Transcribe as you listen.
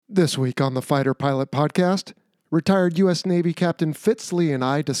This week on the Fighter Pilot Podcast, retired U.S. Navy Captain Fitz Lee and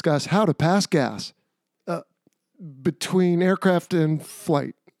I discuss how to pass gas between aircraft and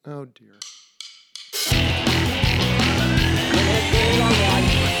flight. Oh, dear.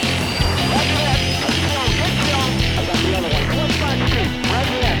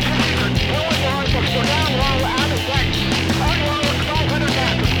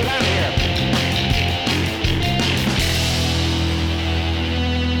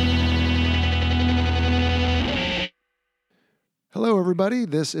 Hello, everybody.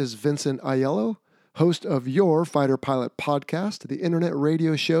 This is Vincent Aiello, host of your Fighter Pilot Podcast, the internet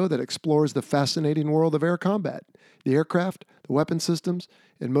radio show that explores the fascinating world of air combat, the aircraft, the weapon systems,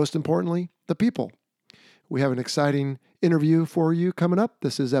 and most importantly, the people. We have an exciting interview for you coming up.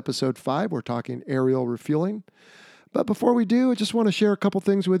 This is episode 5. We're talking aerial refueling. But before we do, I just want to share a couple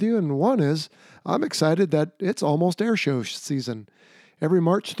things with you. And one is, I'm excited that it's almost air show season. Every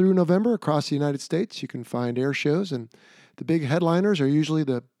March through November across the United States, you can find air shows, and the big headliners are usually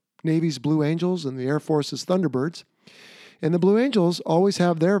the Navy's Blue Angels and the Air Force's Thunderbirds. And the Blue Angels always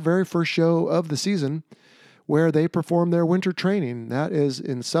have their very first show of the season where they perform their winter training. That is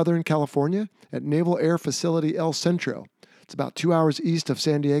in Southern California at Naval Air Facility El Centro. It's about 2 hours east of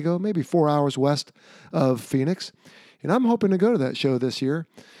San Diego, maybe 4 hours west of Phoenix. And I'm hoping to go to that show this year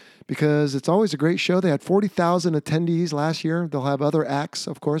because it's always a great show. They had 40,000 attendees last year. They'll have other acts,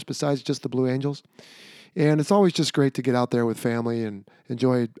 of course, besides just the Blue Angels. And it's always just great to get out there with family and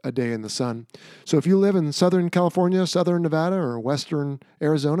enjoy a day in the sun. So if you live in Southern California, Southern Nevada, or Western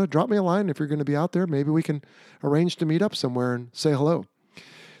Arizona, drop me a line if you're going to be out there. Maybe we can arrange to meet up somewhere and say hello.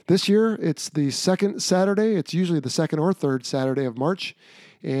 This year, it's the second Saturday. It's usually the second or third Saturday of March.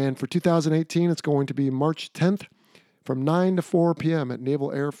 And for 2018, it's going to be March 10th from 9 to 4 p.m. at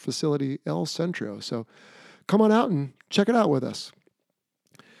Naval Air Facility El Centro. So come on out and check it out with us.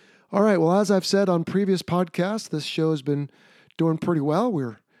 All right, well, as I've said on previous podcasts, this show has been doing pretty well.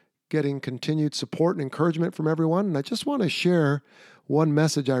 We're getting continued support and encouragement from everyone, and I just want to share one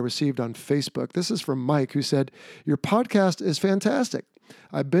message I received on Facebook. This is from Mike, who said, "Your podcast is fantastic.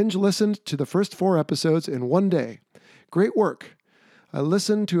 I binge listened to the first 4 episodes in one day. Great work. I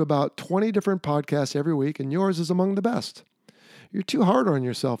listen to about 20 different podcasts every week, and yours is among the best. You're too hard on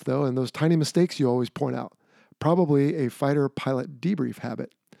yourself, though, and those tiny mistakes you always point out. Probably a fighter pilot debrief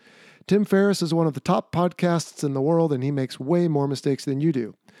habit. Tim Ferriss is one of the top podcasts in the world, and he makes way more mistakes than you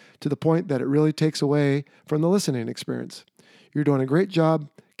do, to the point that it really takes away from the listening experience. You're doing a great job.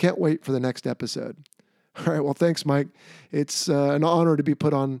 Can't wait for the next episode." All right, well, thanks, Mike. It's an honor to be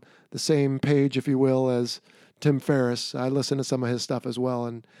put on the same page, if you will, as Tim Ferriss. I listen to some of his stuff as well,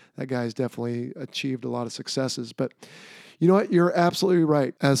 and that guy's definitely achieved a lot of successes. But you know what? You're absolutely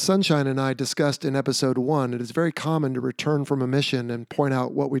right. As Sunshine and I discussed in episode 1, it is very common to return from a mission and point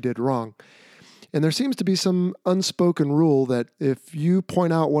out what we did wrong. And there seems to be some unspoken rule that if you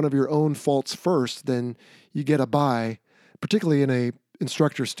point out one of your own faults first, then you get a bye, particularly in a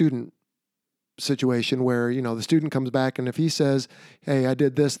instructor-student situation where, you know, the student comes back and if he says, "Hey, I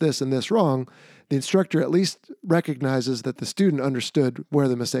did this, this, and this wrong," the instructor at least recognizes that the student understood where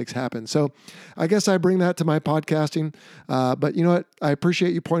the mistakes happened. So I guess I bring that to my podcasting. But you know what? I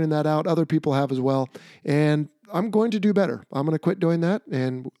appreciate you pointing that out. Other people have as well. And I'm going to do better. I'm going to quit doing that.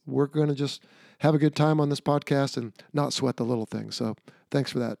 And we're going to just have a good time on this podcast and not sweat the little things. So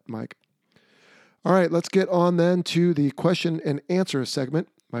thanks for that, Mike. All right, let's get on then to the question and answer segment.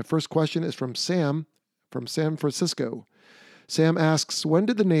 My first question is from Sam from San Francisco. Sam asks, when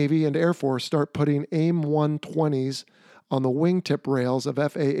did the Navy and Air Force start putting AIM-120s on the wingtip rails of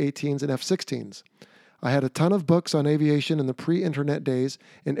FA-18s and F-16s? I had a ton of books on aviation in the pre-internet days,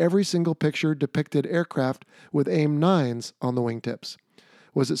 and every single picture depicted aircraft with AIM-9s on the wingtips.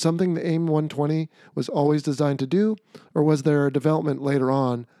 Was it something the AIM-120 was always designed to do, or was there a development later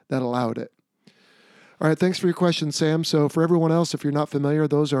on that allowed it? All right, thanks for your question, Sam. So for everyone else, if you're not familiar,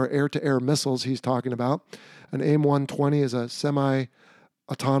 those are air-to-air missiles he's talking about. An AIM-120 is a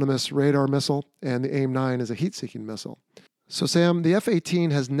semi-autonomous radar missile, and the AIM-9 is a heat-seeking missile. So Sam, the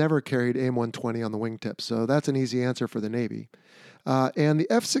F-18 has never carried AIM-120 on the wingtips, so that's an easy answer for the Navy. And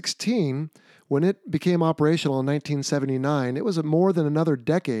the F-16, when it became operational in 1979, it was more than another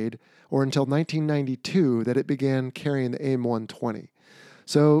decade, or until 1992, that it began carrying the AIM-120.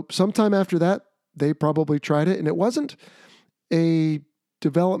 So sometime after that, they probably tried it, and it wasn't a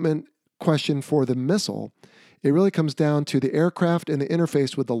development question for the missile. It really comes down to the aircraft and the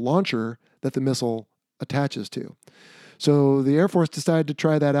interface with the launcher that the missile attaches to. So the Air Force decided to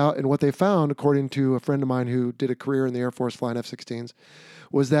try that out, and what they found, according to a friend of mine who did a career in the Air Force flying F-16s,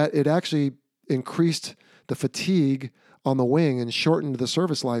 was that it actually increased the fatigue on the wing and shortened the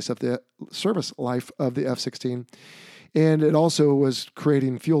service life of the F-16. And it also was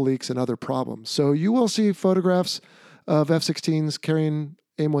creating fuel leaks and other problems. So you will see photographs of F-16s carrying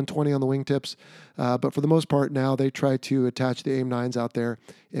AIM-120 on the wingtips, but for the most part now they try to attach the AIM-9s out there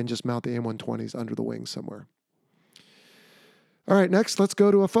and just mount the AIM-120s under the wing somewhere. All right, next let's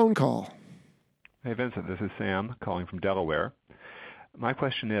go to a phone call. Hey Vincent, this is Sam calling from Delaware. My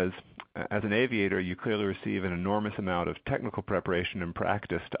question is, as an aviator, you clearly receive an enormous amount of technical preparation and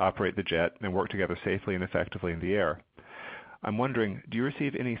practice to operate the jet and work together safely and effectively in the air. I'm wondering, do you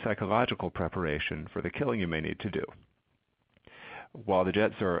receive any psychological preparation for the killing you may need to do? While the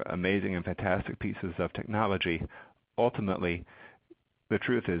jets are amazing and fantastic pieces of technology, ultimately, the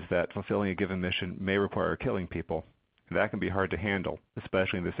truth is that fulfilling a given mission may require killing people. That can be hard to handle,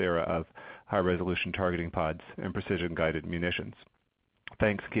 especially in this era of high-resolution targeting pods and precision-guided munitions.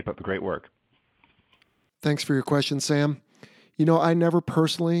 Thanks. Keep up the great work. Thanks for your question, Sam. You know, I never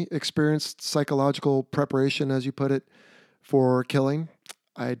personally experienced psychological preparation, as you put it, for killing.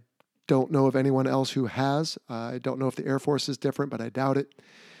 I don't know of anyone else who has. I don't know if the Air Force is different, but I doubt it.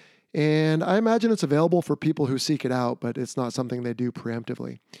 And I imagine it's available for people who seek it out, but it's not something they do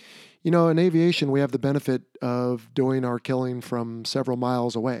preemptively. You know, in aviation, we have the benefit of doing our killing from several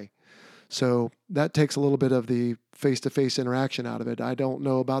miles away. So that takes a little bit of the face-to-face interaction out of it. I don't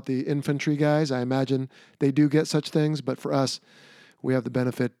know about the infantry guys. I imagine they do get such things, but for us, we have the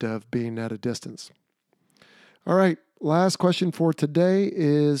benefit of being at a distance. All right, last question for today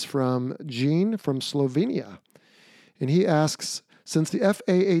is from Gene from Slovenia. And he asks, since the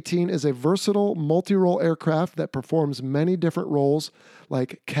FA-18 is a versatile multi-role aircraft that performs many different roles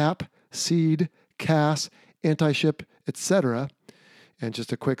like CAP, SEAD, CAS, anti-ship, etc., and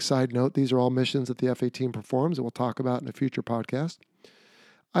just a quick side note, these are all missions that the F-18 performs that we'll talk about in a future podcast.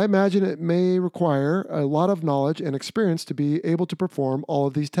 I imagine it may require a lot of knowledge and experience to be able to perform all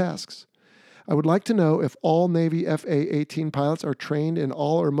of these tasks. I would like to know if all Navy FA-18 pilots are trained in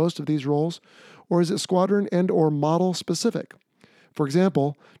all or most of these roles, or is it squadron and or model specific? For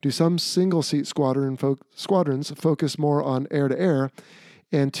example, do some single-seat squadrons focus more on air-to-air,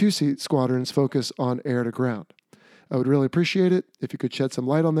 and two-seat squadrons focus on air-to-ground? I would really appreciate it if you could shed some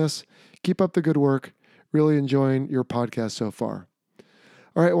light on this. Keep up the good work. Really enjoying your podcast so far.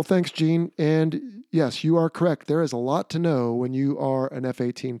 All right, well, thanks, Gene. And yes, you are correct. There is a lot to know when you are an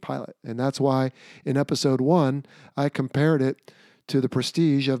F-18 pilot. And that's why in episode 1, I compared it to the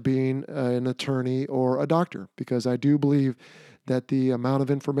prestige of being an attorney or a doctor, because I do believe that the amount of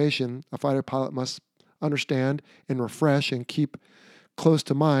information a fighter pilot must understand and refresh and keep close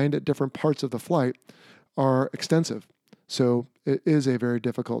to mind at different parts of the flight are extensive. So it is a very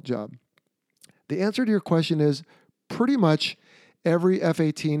difficult job. The answer to your question is pretty much every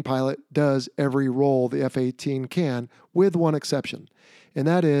F-18 pilot does every role the F-18 can, with one exception, and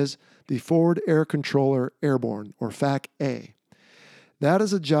that is the Forward Air Controller Airborne, or FAC-A. That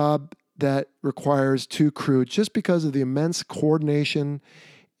is a job that requires two crews just because of the immense coordination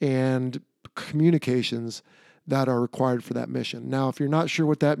and communications that are required for that mission. Now, if you're not sure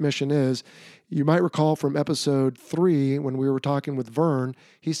what that mission is, you might recall from episode 3 when we were talking with Vern,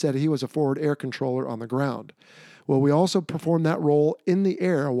 he said he was a forward air controller on the ground. Well, we also perform that role in the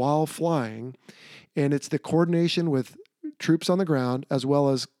air while flying, and it's the coordination with troops on the ground as well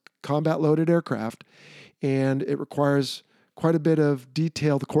as combat-loaded aircraft, and it requires quite a bit of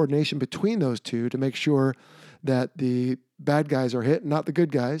detailed coordination between those two to make sure that the bad guys are hit, not the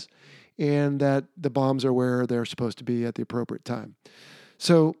good guys, and that the bombs are where they're supposed to be at the appropriate time.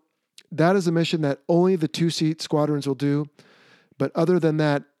 So that is a mission that only the two-seat squadrons will do. But other than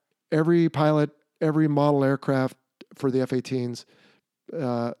that, every pilot, every model aircraft for the F-18s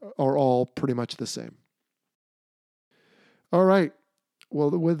are all pretty much the same. All right.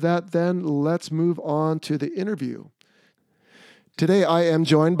 Well, with that then, let's move on to the interview. Today, I am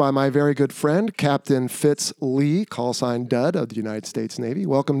joined by my very good friend, Captain Fitz Lee, call sign Dud of the United States Navy.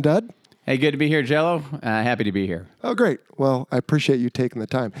 Welcome, Dud. Hey, good to be here, Jello. Happy to be here. Oh, great. Well, I appreciate you taking the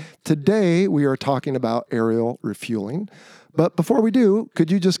time. Today, we are talking about aerial refueling. But before we do,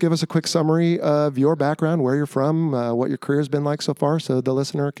 could you just give us a quick summary of your background, where you're from, what your career has been like so far, so the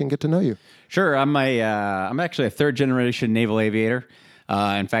listener can get to know you? Sure. I'm actually a third-generation naval aviator.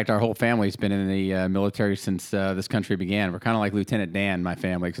 In fact, our whole family's been in the military since this country began. We're kind of like Lieutenant Dan, my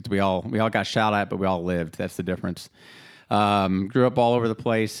family, except we all got shot at, but we all lived. That's the difference. Grew up all over the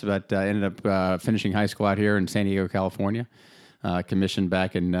place, but ended up finishing high school out here in San Diego, California. Commissioned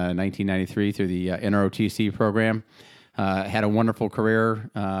back in 1993 through the NROTC program. Had a wonderful career,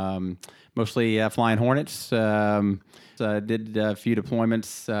 mostly flying Hornets. Did a few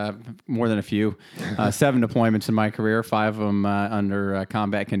deployments, more than a few, 7 deployments in my career, 5 of them under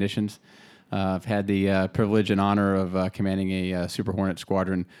combat conditions. I've had the privilege and honor of commanding a Super Hornet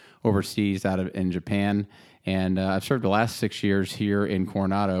squadron overseas in Japan, and I've served the last 6 years here in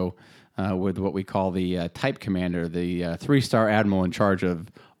Coronado with what we call the Type Commander, the 3-star admiral in charge of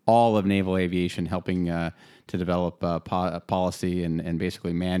all of naval aviation, helping to develop policy and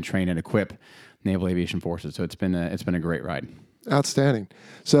basically man, train, and equip naval aviation forces. So it's been a great ride. Outstanding.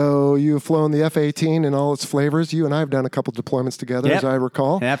 So you've flown the F-18 in all its flavors. You and I have done a couple deployments together, as I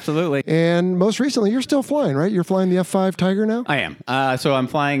recall. Absolutely. And most recently, you're still flying, right? You're flying the F-5 Tiger now? I am. So I'm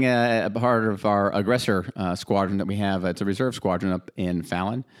flying a part of our aggressor squadron that we have. It's a reserve squadron up in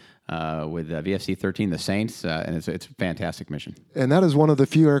Fallon. With VFC-13, the Saints, and it's a fantastic mission. And that is one of the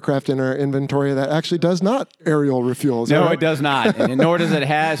few aircraft in our inventory that actually does not aerial refuel. No, it does not, and nor does it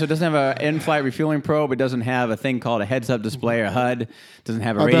have. So it doesn't have an in-flight refueling probe. It doesn't have a thing called a heads-up display or HUD. It doesn't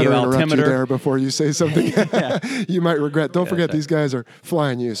have a radio altimeter. You there before you say something you might regret. Don't forget these guys are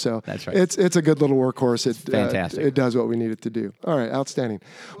flying you. So that's right. It's a good little workhorse. It's fantastic. It does what we need it to do. All right, outstanding.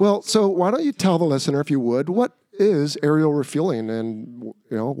 Well, so why don't you tell the listener, if you would, what is aerial refueling, and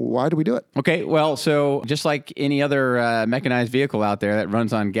why do we do it? Okay, well, so just like any other mechanized vehicle out there that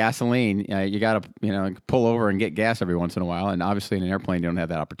runs on gasoline, you got to pull over and get gas every once in a while, and obviously in an airplane you don't have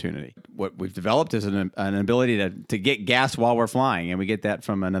that opportunity. What we've developed is an ability to get gas while we're flying, and we get that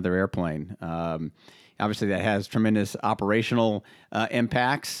from another airplane. Obviously, that has tremendous operational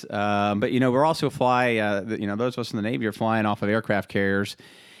impacts, but we're also those of us in the Navy are flying off of aircraft carriers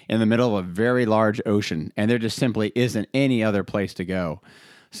in the middle of a very large ocean, and there just simply isn't any other place to go.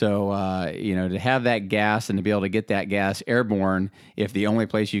 So, to have that gas and to be able to get that gas airborne, if the only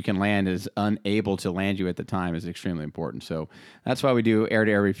place you can land is unable to land you at the time, is extremely important. So that's why we do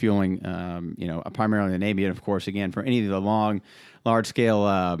air-to-air refueling, primarily in the Navy, and of course, again, for any of the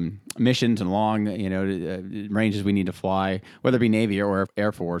large-scale missions and long, ranges we need to fly, whether it be Navy or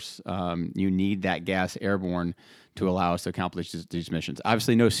Air Force, you need that gas airborne to allow us to accomplish these missions.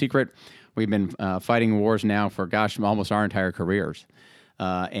 Obviously, no secret, we've been fighting wars now for, almost our entire careers.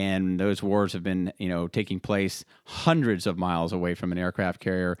 And those wars have been, taking place hundreds of miles away from an aircraft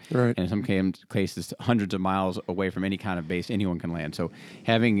carrier, right, and in some cases, hundreds of miles away from any kind of base anyone can land. So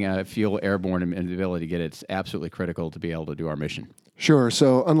having fuel airborne and the ability to get it's absolutely critical to be able to do our mission. Sure.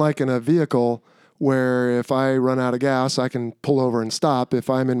 So unlike in a vehicle, where if I run out of gas, I can pull over and stop. If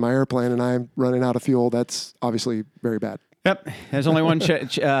I'm in my airplane and I'm running out of fuel, that's obviously very bad. Yep. There's only one,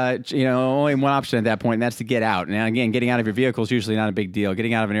 only one option at that point, and that's to get out. Now, again, getting out of your vehicle is usually not a big deal.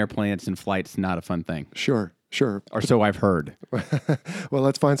 Getting out of an airplane that's in flight is not a fun thing. Sure. Or so I've heard. Well,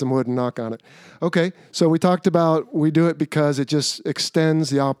 let's find some wood and knock on it. Okay, so we talked about we do it because it just extends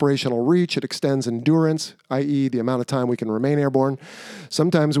the operational reach. It extends endurance, i.e. the amount of time we can remain airborne.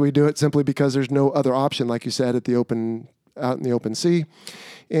 Sometimes we do it simply because there's no other option, like you said, out in the open sea.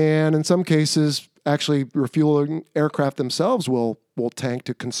 And in some cases, actually refueling aircraft themselves will tank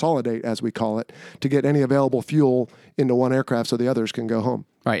to consolidate, as we call it, to get any available fuel into one aircraft so the others can go home.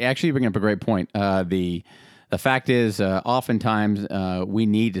 Right. Actually, you bring up a great point. The fact is, oftentimes we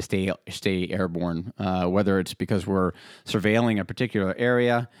need to stay airborne, whether it's because we're surveilling a particular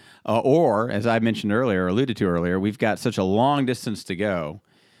area, or, as I mentioned earlier, alluded to earlier, we've got such a long distance to go.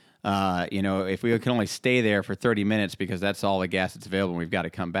 If we can only stay there for 30 minutes because that's all the gas that's available and we've got to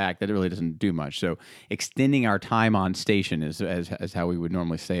come back, that really doesn't do much. So extending our time on station is how we would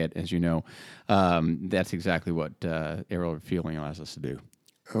normally say it, as you know. That's exactly what aerial refueling allows us to do.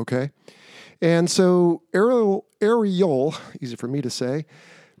 Okay. And so aerial, easy for me to say,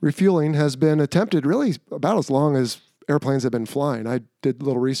 refueling has been attempted really about as long as airplanes have been flying. I did a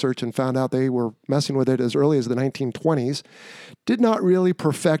little research and found out they were messing with it as early as the 1920s. Did not really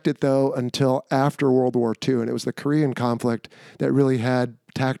perfect it, though, until after World War II. And it was the Korean conflict that really had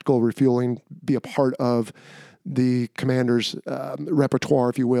tactical refueling be a part of the commander's repertoire,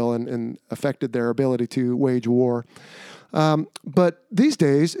 if you will, and affected their ability to wage war. But these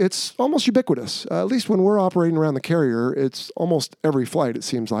days, it's almost ubiquitous. At least when we're operating around the carrier, it's almost every flight, it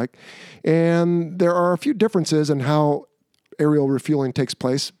seems like. And there are a few differences in how aerial refueling takes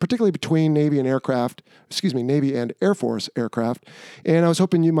place, particularly between Navy and Air Force aircraft. And I was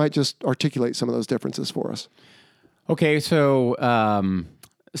hoping you might just articulate some of those differences for us. Okay, so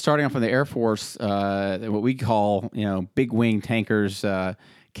starting off with the Air Force, what we call, big wing tankers,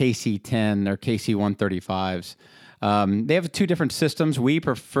 KC-10 or KC-135s. They have two different systems. We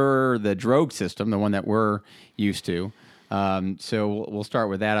prefer the drogue system, the one that we're used to. So we'll start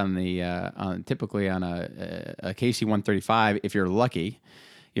with that on the typically on a KC-135. If you're lucky,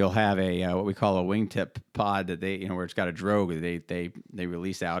 you'll have a what we call a wingtip pod that they where it's got a drogue that they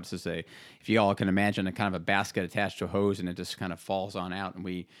release out. It's just if you all can imagine a kind of a basket attached to a hose and it just kind of falls on out, and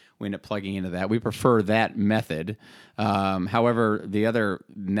we end up plugging into that. We prefer that method. However, the other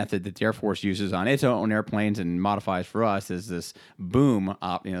method that the Air Force uses on its own airplanes and modifies for us is this boom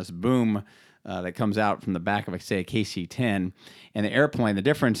that comes out from the back of, say, a KC-10, and the airplane. The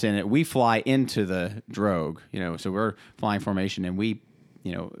difference in it, we fly into the drogue. So we're flying formation, and we,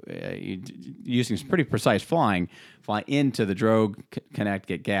 using some pretty precise fly into the drogue, connect,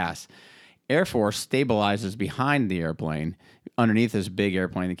 get gas. Air Force stabilizes behind the airplane, underneath this big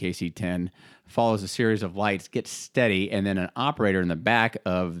airplane, the KC-10, follows a series of lights, gets steady, and then an operator in the back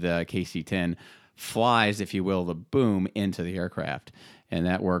of the KC-10 flies, if you will, the boom into the aircraft. And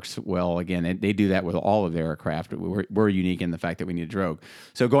that works well. Again, they do that with all of their aircraft. We're unique in the fact that we need a drogue.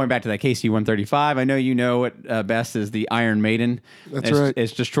 So going back to that KC-135, I know you know it best as the Iron Maiden. That's right.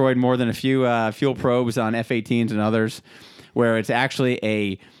 It's destroyed more than a few fuel probes on F-18s and others, where it's actually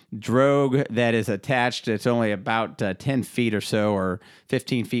a drogue that is attached. It's only about 10 feet or so, or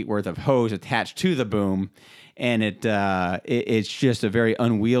 15 feet worth of hose attached to the boom. And it's just a very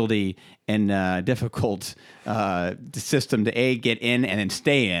unwieldy and difficult system to get in and then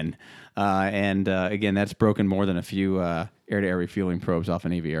stay in. Again, that's broken more than a few air-to-air refueling probes off a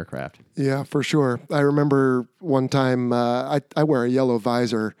Navy aircraft. Yeah, for sure. I remember one time I wear a yellow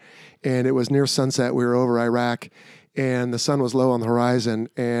visor, and it was near sunset. We were over Iraq, and the sun was low on the horizon,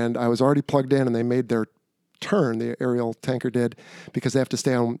 and I was already plugged in, and they made their turn, the aerial tanker did, because they have to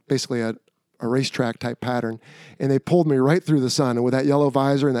stay on basically a racetrack type pattern. And they pulled me right through the sun. And with that yellow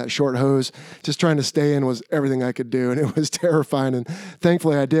visor and that short hose, just trying to stay in was everything I could do. And it was terrifying. And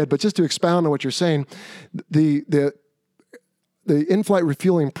thankfully I did. But just to expound on what you're saying, the in-flight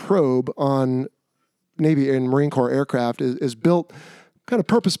refueling probe on Navy and Marine Corps aircraft is built, kind of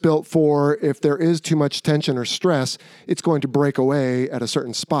purpose-built for if there is too much tension or stress, it's going to break away at a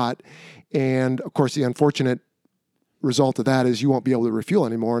certain spot. And of course, the unfortunate result of that is you won't be able to refuel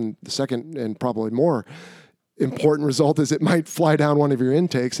anymore. And the second and probably more important result is it might fly down one of your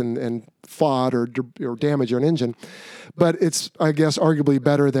intakes and FOD or damage your engine. But it's, I guess, arguably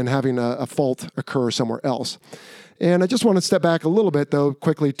better than having a fault occur somewhere else. And I just want to step back a little bit, though,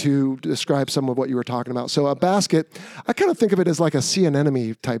 quickly to describe some of what you were talking about. So a basket, I kind of think of it as like a sea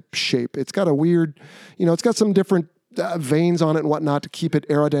anemone type shape. It's got a weird, it's got some different veins on it and whatnot to keep it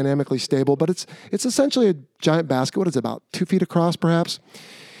aerodynamically stable, but it's essentially a giant basket. What is it, about 2 feet across, perhaps?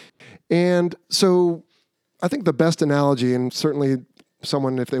 And so I think the best analogy, and certainly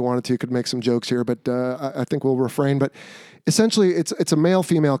someone, if they wanted to, could make some jokes here, but I think we'll refrain. But essentially, it's a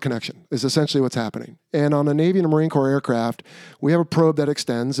male-female connection is essentially what's happening. And on a Navy and a Marine Corps aircraft, we have a probe that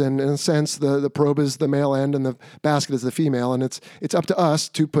extends, and in a sense, the probe is the male end and the basket is the female, and it's up to us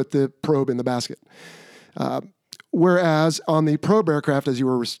to put the probe in the basket. Whereas on the probe aircraft, as you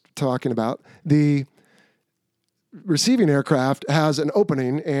were talking about, the receiving aircraft has an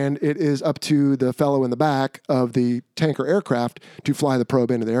opening, and it is up to the fellow in the back of the tanker aircraft to fly the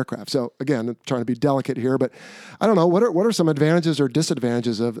probe into the aircraft. So again, I'm trying to be delicate here, but I don't know, what are some advantages or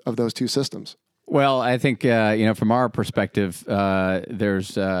disadvantages of those two systems? Well, I think from our perspective, we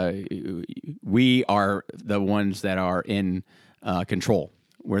are the ones that are in control.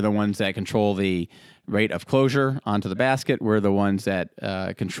 We're the ones that control the rate of closure onto the basket. We're the ones that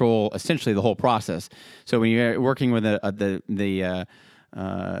control essentially the whole process. So when you're working with the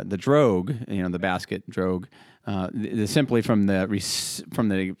drogue, the basket drogue, simply from the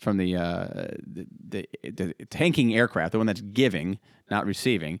tanking aircraft, the one that's giving, not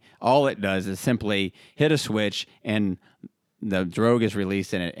receiving, all it does is simply hit a switch and the drogue is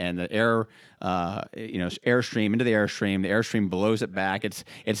released in it, and the air, airstream into the airstream. The airstream blows it back.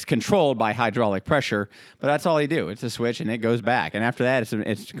 It's controlled by hydraulic pressure, but that's all they do. It's a switch, and it goes back. And after that,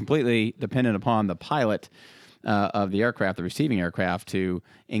 it's completely dependent upon the pilot of the aircraft, the receiving aircraft, to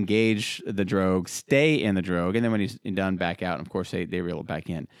engage the drogue, stay in the drogue, and then when he's done, back out. And of course, they reel it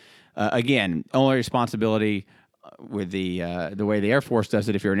back in. Again, only responsibility with the way the Air Force does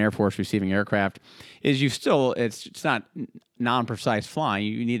it, if you're an Air Force receiving aircraft, is it's not non-precise flying.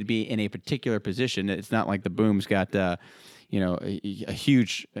 You need to be in a particular position. It's not like the boom's got a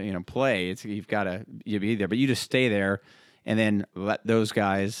huge play. You'll be there, but you just stay there and then let those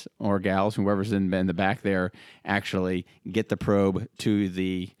guys or gals, whoever's in the back there, actually get the probe to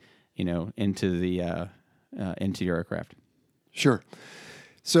the into your aircraft. Sure.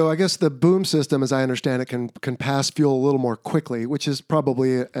 So I guess the boom system, as I understand it, can pass fuel a little more quickly, which is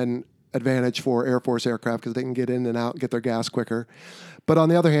probably an advantage for Air Force aircraft because they can get in and out, get their gas quicker. But on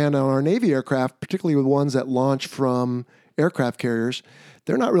the other hand, on our Navy aircraft, particularly with ones that launch from aircraft carriers,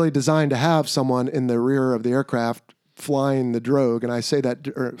 they're not really designed to have someone in the rear of the aircraft flying the drogue, and I say that,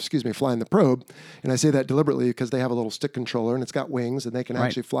 flying the probe, and I say that deliberately because they have a little stick controller and it's got wings and they can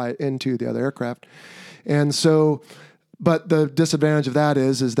actually fly it into the other aircraft. And so, but the disadvantage of that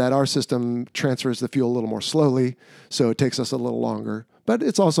is that our system transfers the fuel a little more slowly, so it takes us a little longer, but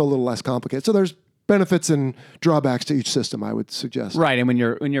it's also a little less complicated. So there's benefits and drawbacks to each system, I would suggest. Right, and when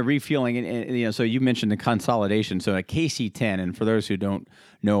you're refueling, and so you mentioned the consolidation. So a KC-10, and for those who don't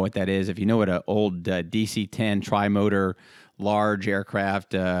know what that is, if you know what an old DC-10 tri-motor large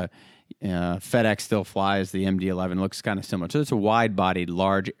aircraft, FedEx still flies the MD-11, looks kind of similar. So it's a wide-bodied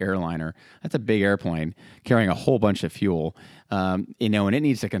large airliner. That's a big airplane carrying a whole bunch of fuel. And it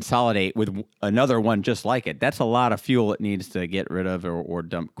needs to consolidate with another one just like it. That's a lot of fuel it needs to get rid of or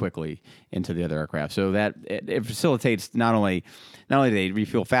dump quickly into the other aircraft. So that it facilitates not only they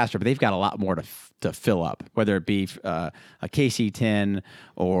refuel faster, but they've got a lot more to fill up, whether it be a KC-10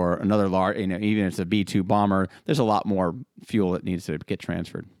 or another large, even if it's a B-2 bomber. There's a lot more fuel that needs to get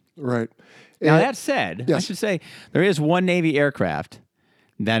transferred. Right. Now, that said, yes. I should say there is one Navy aircraft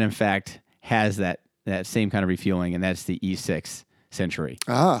that, in fact, has that same kind of refueling, and that's the E-6 Century.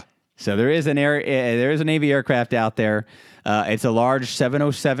 Ah. So there is a Navy aircraft out there. It's a large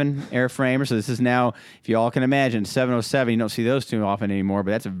 707 airframer. So this is now, if you all can imagine, 707. You don't see those too often anymore,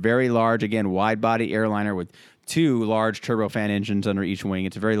 but that's a very large, again, wide-body airliner with two large turbofan engines under each wing.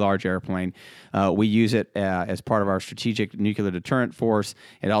 It's a very large airplane. We use it as part of our strategic nuclear deterrent force.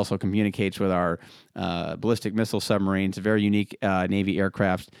 It also communicates with our ballistic missile submarines, a very unique Navy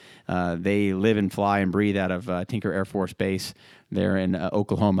aircraft. They live and fly and breathe out of Tinker Air Force Base there in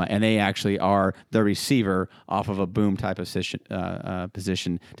Oklahoma, and they actually are the receiver off of a boom type of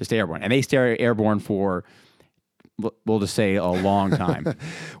position to stay airborne. And they stay airborne for, we'll just say, a long time.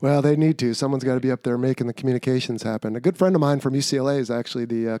 Well, they need to. Someone's got to be up there making the communications happen. A good friend of mine from UCLA is actually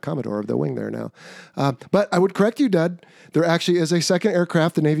the Commodore of the wing there now. But I would correct you, Dud. There actually is a second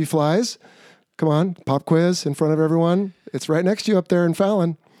aircraft the Navy flies. Come on, pop quiz in front of everyone. It's right next to you up there in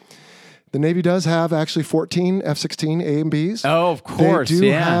Fallon. The Navy does have actually 14 F-16 A and Bs. Oh, of course. They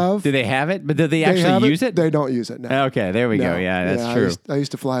do have. Do they have it? But do they actually use it? They don't use it now. Okay, there we go. Yeah, that's true. I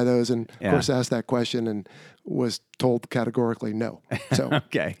used to fly those and, of course, asked that question and was told categorically no. So,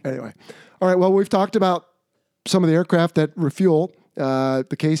 okay. Anyway. All right, well, we've talked about some of the aircraft that refuel. The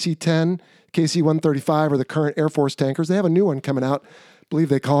KC-10, KC-135 are the current Air Force tankers. They have a new one coming out. I believe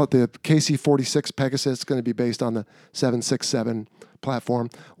they call it the KC-46 Pegasus. It's going to be based on the 767 platform.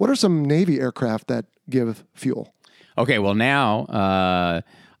 What are some Navy aircraft that give fuel? Okay, well now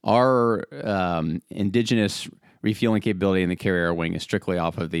our indigenous refueling capability in the carrier wing is strictly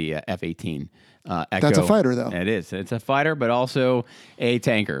off of the F-18 Echo. That's a fighter, though. It is. It's a fighter, but also a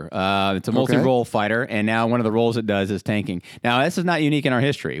tanker. It's a multi-role fighter, and now one of the roles it does is tanking. Now, this is not unique in our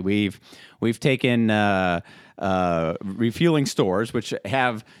history. We've taken refueling stores, which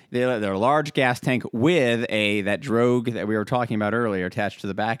have they're a large gas tank with that drogue that we were talking about earlier attached to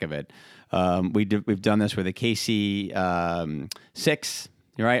the back of it. We've done this with a KC-6.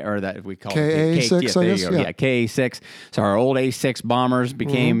 Right, or that we call it KA-6, there I you guess. go. Yeah, KA-6. So our old A-6 bombers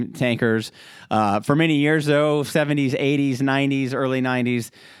became tankers. For many years, though, 70s, 80s, 90s, early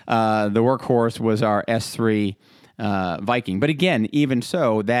 90s, the workhorse was our S-3 Viking. But again, even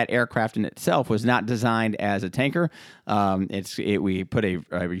so, that aircraft in itself was not designed as a tanker. We put a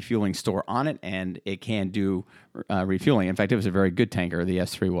refueling store on it, and it can do refueling. In fact, it was a very good tanker, the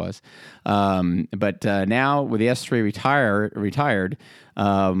S-3 was. But now, with the S-3 retired,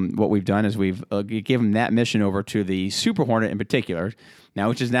 what we've done is we've given that mission over to the Super Hornet in particular, now,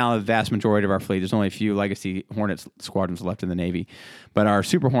 which is now the vast majority of our fleet. There's only a few legacy Hornet squadrons left in the Navy. But our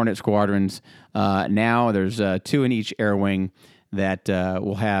Super Hornet squadrons, now there's 2 in each air wing that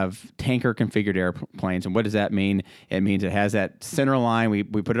will have tanker-configured airplanes. And what does that mean? It means it has that center line. We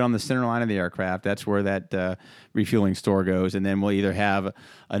put it on the center line of the aircraft. That's where that refueling store goes. And then we'll either have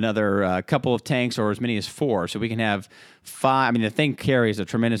another couple of tanks or as many as 4. So we can have 5. I mean, the thing carries a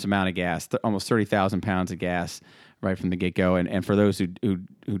tremendous amount of gas, almost 30,000 pounds of gas right from the get-go. And for those who to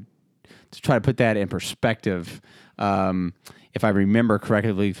try to put that in perspective, if I remember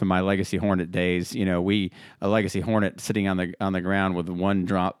correctly from my Legacy Hornet days, a Legacy Hornet sitting on the ground with one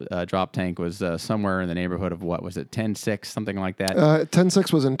drop tank was somewhere in the neighborhood of, what was it, 10.6, something like that.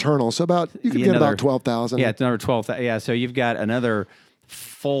 10.6 was internal, so you could get about 12,000. Yeah, it's another 12,000. Yeah, so you've got another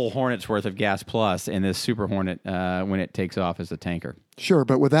full Hornet's worth of gas plus in this Super Hornet when it takes off as a tanker. Sure,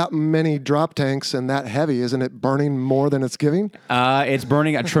 but with that many drop tanks and that heavy, isn't it burning more than it's giving? It's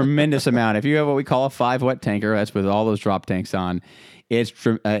burning a tremendous amount. If you have what we call a 5 wet tanker, that's with all those drop tanks on,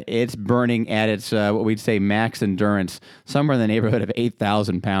 it's burning at its what we'd say max endurance, somewhere in the neighborhood of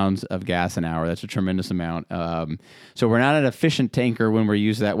 8,000 pounds of gas an hour. That's a tremendous amount. So we're not an efficient tanker when we're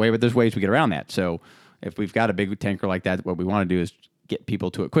used that way, but there's ways we get around that. So if we've got a big tanker like that, what we want to do is get people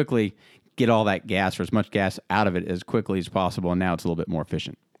to it quickly, get all that gas or as much gas out of it as quickly as possible, and now it's a little bit more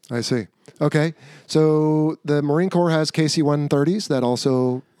efficient. I see. Okay. So the Marine Corps has KC-130s that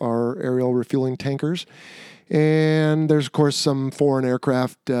also are aerial refueling tankers. And there's, of course, some foreign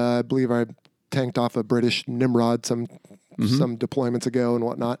aircraft. I believe I tanked off a British Nimrod some deployments ago and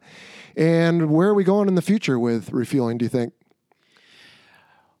whatnot. And where are we going in the future with refueling, do you think?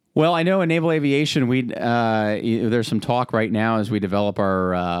 Well, I know in naval aviation, there's some talk right now as we develop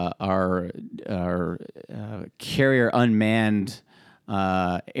our carrier unmanned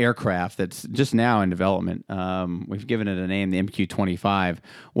aircraft that's just now in development. We've given it a name, the MQ-25.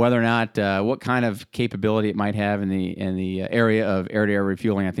 Whether or not what kind of capability it might have in the area of air-to-air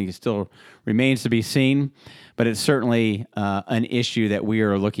refueling, I think it still remains to be seen. But it's certainly an issue that we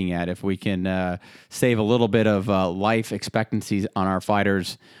are looking at. If we can save a little bit of life expectancies on our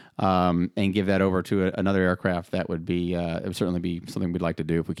fighters and give that over to another aircraft, that would be it would certainly be something we'd like to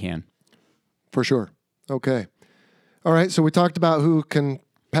do if we can. For sure. Okay. All right. So we talked about who can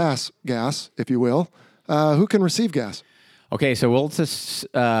pass gas, if you will. Who can receive gas? Okay, so we'll just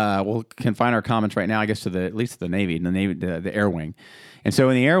we'll confine our comments right now, I guess, to at least the Navy, the Air Wing. And so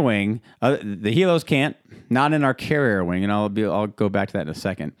in the Air Wing, the helos can't, not in our carrier wing, and I'll go back to that in a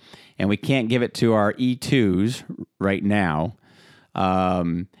second. And we can't give it to our E2s right now.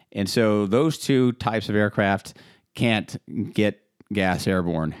 And so those two types of aircraft can't get gas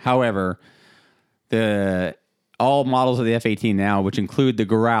airborne. However, all models of the F-18 now, which include the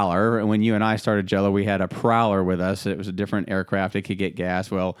Growler, and when you and I started Jello, we had a Prowler with us. It was a different aircraft. It could get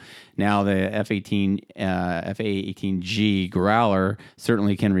gas. Well, now the F-18G Growler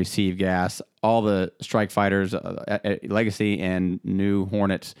certainly can receive gas. All the strike fighters, Legacy and new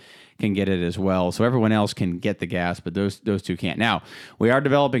Hornets, can get it as well. So everyone else can get the gas, but those two can't. Now, we are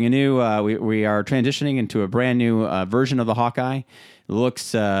developing a new, we are transitioning into a brand new version of the Hawkeye. It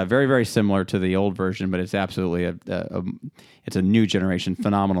looks very, very similar to the old version, but it's absolutely it's a new generation,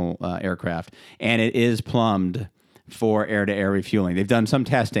 phenomenal aircraft. And it is plumbed for air-to-air refueling. They've done some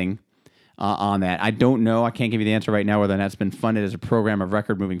testing on that. I don't know. I can't give you the answer right now whether that's been funded as a program of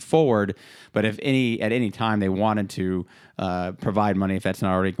record moving forward. But if at any time they wanted to provide money, if that's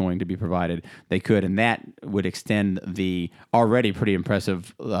not already going to be provided, they could, and that would extend the already pretty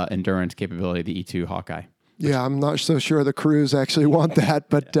impressive endurance capability of the E2 Hawkeye. Yeah, I'm not so sure the crews actually want that,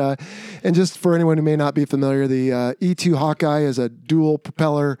 but and just for anyone who may not be familiar, the E2 Hawkeye is a dual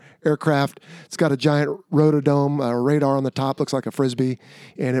propeller aircraft. It's got a giant rotodome, radar on the top, looks like a frisbee,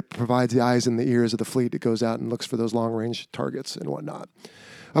 and it provides the eyes and the ears of the fleet. It goes out and looks for those long-range targets and whatnot.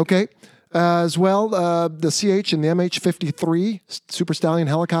 Okay. As well, the CH and the MH-53 Super Stallion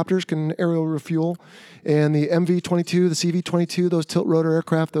helicopters can aerial refuel, and the MV-22, the CV-22, those tilt rotor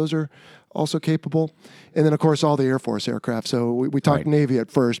aircraft, those are also capable. And then, of course, all the Air Force aircraft. So we talked right. Navy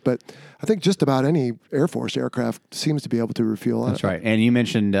at first, but I think just about any Air Force aircraft seems to be able to refuel. That's right. And you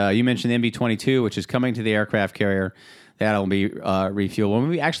mentioned the MV-22, which is coming to the aircraft carrier. That'll be refueled. Well,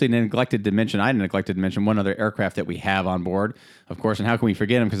 we actually neglected to mention one other aircraft that we have on board, of course. And how can we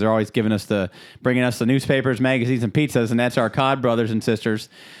forget them? Because they're always bringing us the newspapers, magazines, and pizzas, and that's our COD brothers and sisters.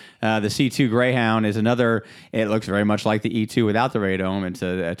 The C2 Greyhound is another. It looks very much like the E2 without the radome. It's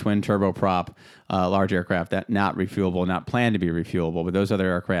a twin turboprop large aircraft that not refuelable, not planned to be refuelable, but those other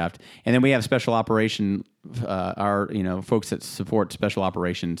aircraft. And then we have special operation. Our folks that support special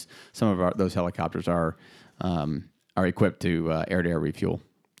operations. Some of those helicopters are equipped to air-to-air refuel.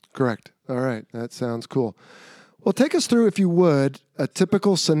 Correct. All right, that sounds cool. Well, take us through, if you would, a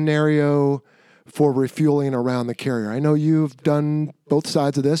typical scenario for refueling around the carrier. I know you've done both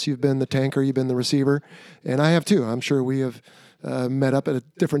sides of this. You've been the tanker, you've been the receiver, and I have too. I'm sure we have met up at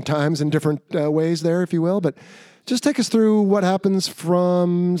different times in different ways there, if you will. But just take us through what happens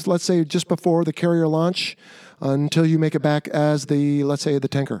from, let's say, just before the carrier launch until you make it back as let's say, the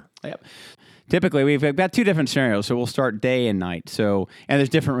tanker. Yep. Typically, we've got two different scenarios. So we'll start day and night. And there's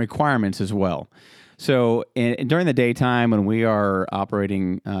different requirements as well. So during the daytime, when we are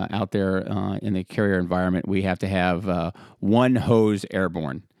operating out there in the carrier environment, we have to have one hose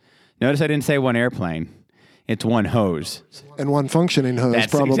airborne. Notice I didn't say one airplane. It's one hose. And one functioning hose,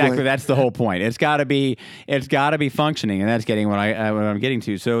 probably. Exactly. That's the whole point. It's got to be functioning, and that's getting what I'm getting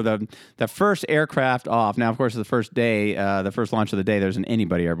to. So the first aircraft off. Now, of course, the first day, the first launch of the day, there's an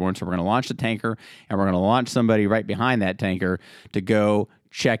anybody airborne. So we're going to launch the tanker, and we're going to launch somebody right behind that tanker to go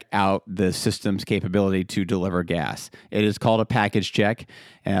check out the system's capability to deliver gas. It is called a package check.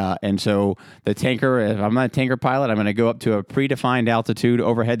 And so the tanker, if I'm not a tanker pilot, I'm going to go up to a predefined altitude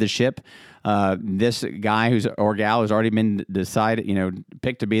overhead the ship. This guy or gal who's already been decided,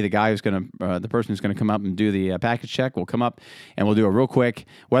 picked to be the guy who's going to, the person who's going to come up and do the package check will come up and we'll do a real quick,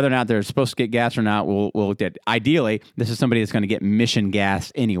 whether or not they're supposed to get gas or not, we'll look at. Ideally, this is somebody that's going to get mission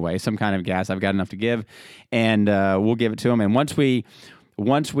gas anyway, some kind of gas. I've got enough to give, and we'll give it to them. And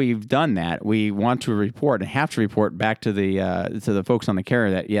once we've done that, we want to report and have to report back to the folks on the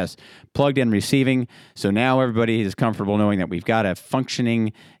carrier that, yes, plugged in receiving. So now everybody is comfortable knowing that we've got a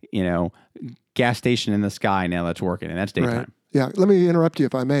functioning, gas station in the sky now that's working, and that's daytime. Right. Yeah, let me interrupt you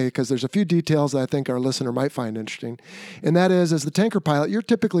if I may, because there's a few details that I think our listener might find interesting. And that is, as the tanker pilot, you're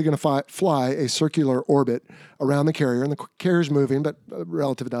typically going to fly a circular orbit around the carrier, and the carrier's moving, but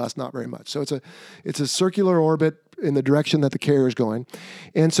relative to us, not very much. So it's a circular orbit in the direction that the carrier is going.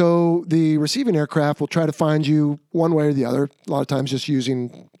 And so the receiving aircraft will try to find you one way or the other, a lot of times just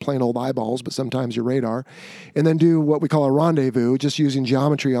using plain old eyeballs, but sometimes your radar, and then do what we call a rendezvous, just using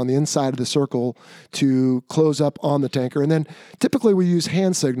geometry on the inside of the circle to close up on the tanker. And then typically we use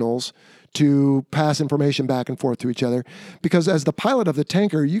hand signals to pass information back and forth to each other, because as the pilot of the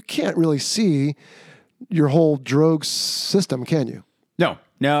tanker, you can't really see your whole drogue system, can you? No,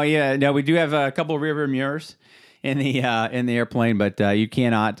 we do have a couple of rear mirrors in the airplane, but you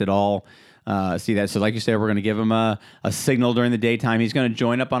cannot at all see that. So like you said, we're going to give him a signal during the daytime. He's going to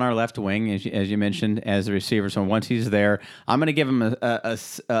join up on our left wing, as you mentioned, as the receiver. So once he's there, I'm going to give him a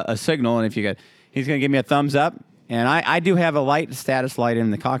signal, and he's going to give me a thumbs up. And I do have a status light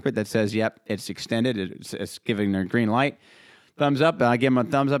in the cockpit that says, yep, it's extended. It's giving a green light. Thumbs up, and I give him a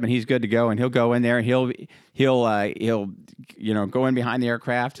thumbs up, and he's good to go. And he'll go in there, and he'll go in behind the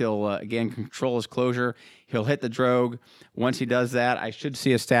aircraft. He'll again control his closure. He'll hit the drogue. Once he does that, I should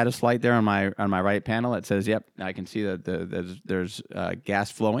see a status light there on my right panel that says, "Yep, I can see that there's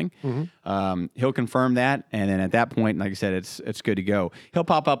gas flowing." Mm-hmm. He'll confirm that, and then at that point, like I said, it's good to go. He'll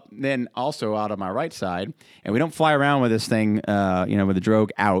pop up then also out on my right side, and we don't fly around with this thing, with the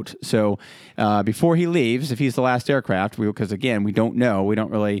drogue out. So before he leaves, if he's the last aircraft, because again, we don't know, we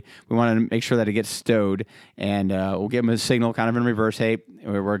want to make sure that it gets stowed, and we'll give him a signal, kind of in reverse. Hey,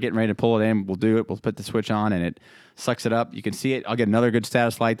 we're getting ready to pull it in. We'll do it. We'll put the switch on, and it sucks it up. You can see it. I'll get another good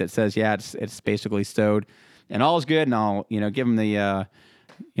status light that says, yeah, it's basically stowed, and all is good. And I'll give them the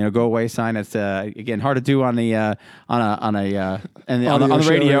go away sign. That's again hard to do on the on the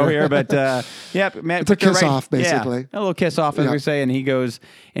radio here, but yeah, man, it's a kiss off basically. Yeah, a little kiss off, as we say, and he goes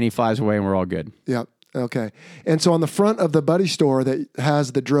and he flies away, and we're all good. Yep. Okay. And so on the front of the buddy store that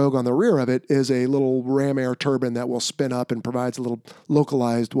has the drogue on the rear of it is a little ram air turbine that will spin up and provides a little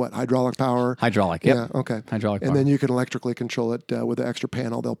localized, hydraulic power? Hydraulic, yep. Yeah, okay. Hydraulic and power. then you can electrically control it with the extra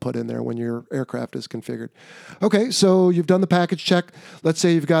panel they'll put in there when your aircraft is configured. Okay, so you've done the package check. Let's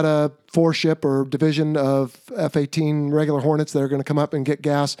say you've got a 4-ship or division of F-18 regular Hornets that are going to come up and get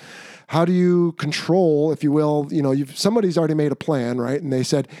gas. How do you control, if you will, somebody's already made a plan, right? And they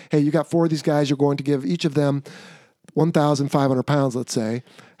said, hey, you got 4 of these guys, you're going to give each of them 1,500 pounds, let's say.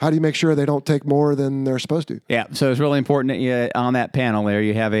 How do you make sure they don't take more than they're supposed to? Yeah, so it's really important that on that panel there,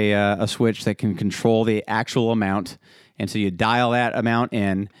 you have a switch that can control the actual amount. And so you dial that amount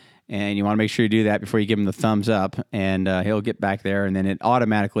in, and you want to make sure you do that before you give him the thumbs up, and he'll get back there, and then it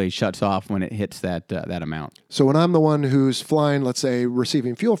automatically shuts off when it hits that amount. So when I'm the one who's flying, let's say,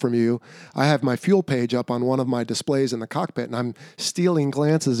 receiving fuel from you, I have my fuel page up on one of my displays in the cockpit, and I'm stealing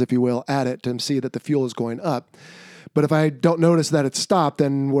glances, if you will, at it to see that the fuel is going up. But if I don't notice that it's stopped,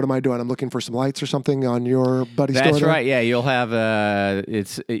 then what am I doing? I'm looking for some lights or something on your buddy store. That's right. Yeah, you'll have the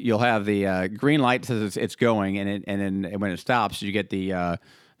green light says it's going, and then when it stops, you get the I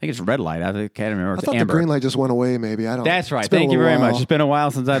think it's red light. I can't remember. I thought amber. The green light just went away. Maybe I don't. That's right. Thank you very much. It's been a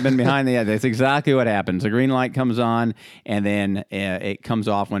while since I've been behind the. That's exactly what happens. The green light comes on, and then it comes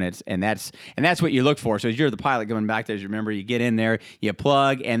off when it's and that's what you look for. So as you're the pilot going back there, as you remember, you get in there, you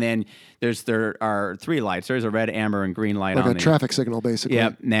plug, and then there are 3 lights. There's a red, amber, and green light like on a traffic signal, basically.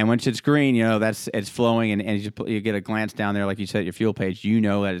 Yeah. And once it's green, it's flowing, and you get a glance down there, like you said, your fuel page. You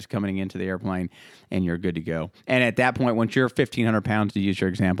know that it's coming into the airplane, and you're good to go. And at that point, once you're 1,500 pounds, to use your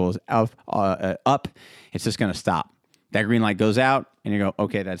example, is up, it's just going to stop. That green light goes out, and you go,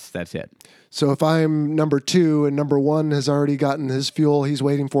 okay, that's it. So if I'm number 2 and number 1 has already gotten his fuel, he's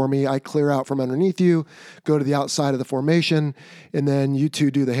waiting for me, I clear out from underneath you, go to the outside of the formation, and then you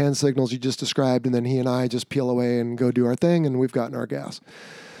two do the hand signals you just described, and then he and I just peel away and go do our thing, and we've gotten our gas.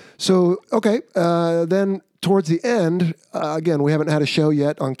 So, okay, then towards the end, again, we haven't had a show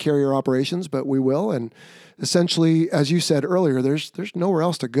yet on carrier operations, but we will, and essentially, as you said earlier, there's nowhere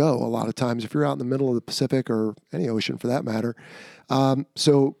else to go a lot of times if you're out in the middle of the Pacific or any ocean for that matter.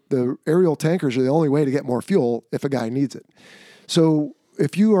 So the aerial tankers are the only way to get more fuel if a guy needs it. So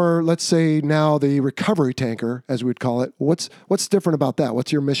if you are, let's say now the recovery tanker, as we'd call it, what's different about that?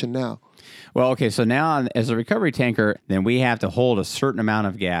 What's your mission now? Well, okay, so now as a recovery tanker, then we have to hold a certain amount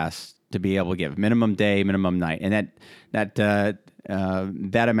of gas to be able to give minimum day, minimum night, and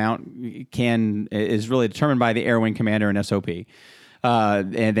that amount is really determined by the Air Wing Commander and SOP.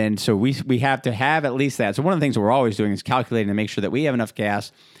 And then so we have to have at least that. So one of the things that we're always doing is calculating to make sure that we have enough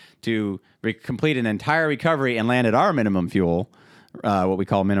gas to complete an entire recovery and land at our minimum fuel, what we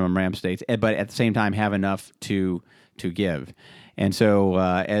call minimum ramp states, but at the same time have enough to give. And so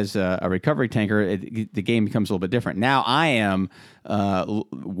as a recovery tanker, the game becomes a little bit different. Now I am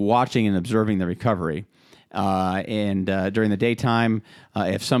watching and observing the recovery. And during the daytime,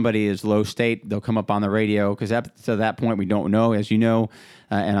 if somebody is low state, they'll come up on the radio, because up to that point we don't know, as you know,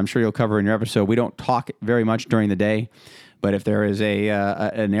 and I'm sure you'll cover in your episode, we don't talk very much during the day. But if there is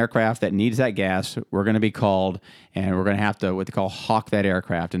an aircraft that needs that gas, we're going to be called, and we're going to have to what they call hawk that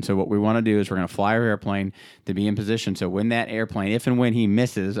aircraft. And so what we want to do is we're going to fly our airplane to be in position. So when that airplane, if and when he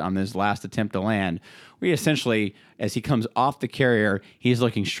misses on this last attempt to land, we essentially, as he comes off the carrier, he's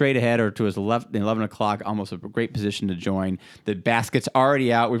looking straight ahead or to his 11 o'clock, almost a great position to join. The basket's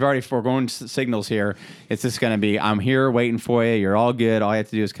already out. We've already foregone signals here. It's just going to be, I'm here waiting for you. You're all good. All you have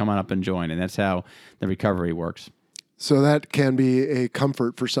to do is come on up and join. And that's how the recovery works. So that can be a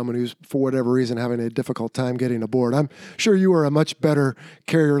comfort for someone who's, for whatever reason, having a difficult time getting aboard. I'm sure you were a much better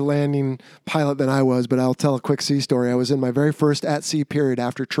carrier landing pilot than I was, but I'll tell a quick sea story. I was in my very first at-sea period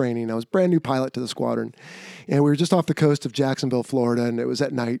after training. I was a brand new pilot to the squadron, and we were just off the coast of Jacksonville, Florida, and it was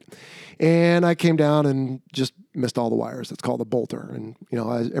at night. And I came down and just missed all the wires. That's called a bolter. And,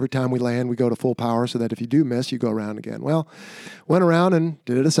 every time we land, we go to full power so that if you do miss, you go around again. Well, went around and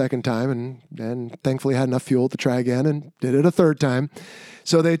did it a second time, and thankfully had enough fuel to try again and did it a third time.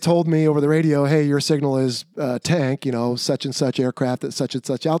 So they told me over the radio, hey, your signal is tank, such and such aircraft at such and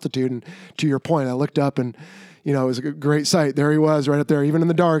such altitude. And to your point, I looked up and, it was a great sight. There he was right up there. Even in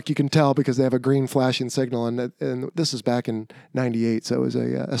the dark, you can tell because they have a green flashing signal. And this is back in 98, so it was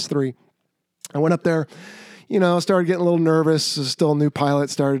a S3. I went up there, started getting a little nervous. Still a new pilot,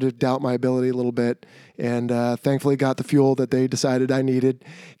 started to doubt my ability a little bit. And thankfully got the fuel that they decided I needed.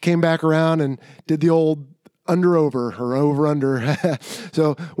 Came back around and did the old over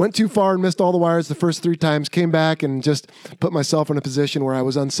So went too far and missed all the wires the first 3 times, came back and just put myself in a position where I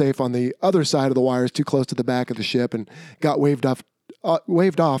was unsafe on the other side of the wires, too close to the back of the ship, and got waved off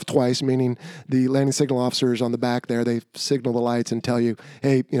twice, meaning the landing signal officers on the back there, they signal the lights and tell you,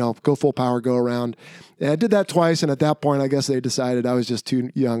 hey, go full power, go around. And I did that twice, and at that point, I guess they decided I was just too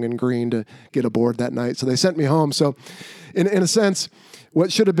young and green to get aboard that night. So they sent me home. So in a sense, what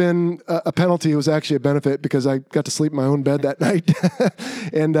should have been a penalty was actually a benefit, because I got to sleep in my own bed that night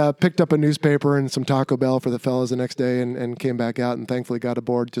and picked up a newspaper and some Taco Bell for the fellas the next day and came back out and thankfully got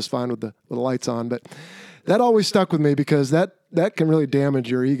aboard just fine with the lights on. But that always stuck with me because that can really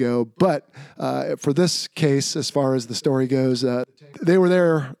damage your ego. But for this case, as far as the story goes, they were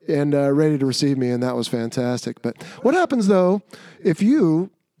there and ready to receive me, and that was fantastic. But what happens, though, if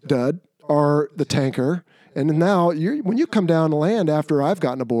you, Dud, are the tanker, and now when you come down to land after I've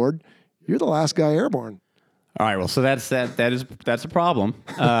gotten aboard, you're the last guy airborne? All right, well, so that's a problem.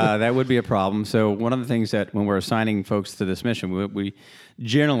 That would be a problem. So one of the things that when we're assigning folks to this mission, we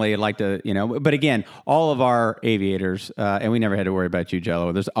generally like to, but again, all of our aviators, and we never had to worry about you,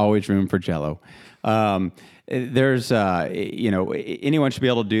 Jello. There's always room for Jello. There's, anyone should be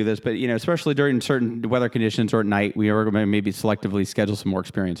able to do this, but, especially during certain weather conditions or at night, we are going to maybe selectively schedule some more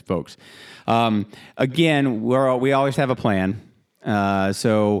experienced folks. Again, we always have a plan.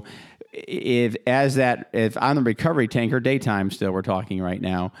 So if I'm the recovery tanker, daytime still we're talking right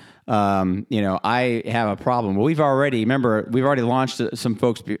now, I have a problem. Well, we've already launched some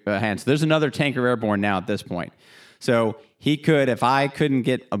folks' hands. So there's another tanker airborne now at this point. So he could, if I couldn't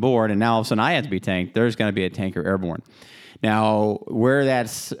get aboard and now all of a sudden I have to be tanked, there's going to be a tanker airborne. Now,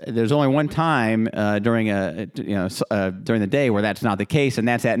 there's only one time during the day where that's not the case, and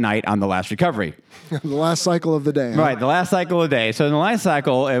that's at night on the last recovery. The last cycle of the day. Right, the last cycle of the day. So in the last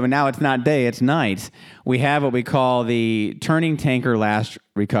cycle, now it's not day, it's night, we have what we call the turning tanker last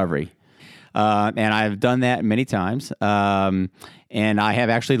recovery. And I've done that many times. And I have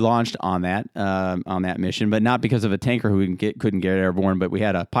actually launched on that mission, but not because of a tanker who couldn't get airborne, but we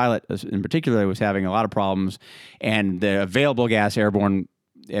had a pilot in particular who was having a lot of problems, and the available gas airborne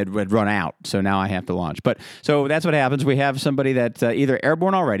had run out, so now I have to launch. But so that's what happens. We have somebody that's either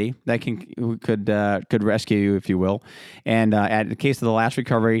airborne already that could rescue you, if you will. And in the case of the last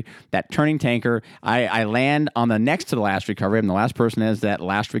recovery, that turning tanker, I land on the next to the last recovery. I'm the last person as that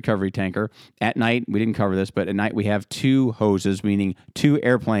last recovery tanker. At night, we didn't cover this, but at night we have two hoses, meaning two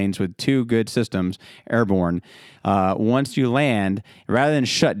airplanes with two good systems airborne. Once you land, rather than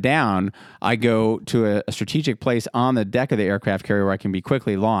shut down, I go to a strategic place on the deck of the aircraft carrier where I can be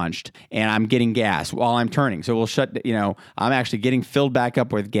quickly launched, and I'm getting gas while I'm turning. So I'm actually getting filled back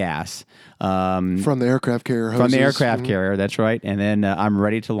up with gas. From the aircraft carrier hoses. From the aircraft carrier, that's right. And then I'm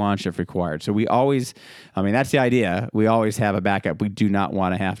ready to launch if required. So we always, that's the idea. We always have a backup. We do not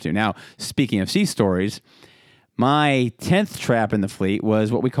want to have to. Now, speaking of sea stories, my 10th trap in the fleet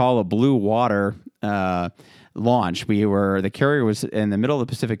was what we call a blue water launch. The carrier was in the middle of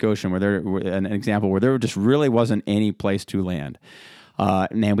the Pacific Ocean, an example where there just really wasn't any place to land.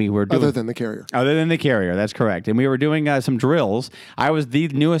 And we were doing, other than the carrier. Other than the carrier, that's correct. And we were doing some drills. I was the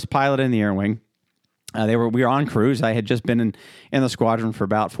newest pilot in the Air Wing. We were on cruise. I had just been in the squadron for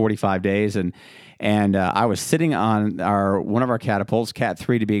about 45 days, and I was sitting on one of our catapults, Cat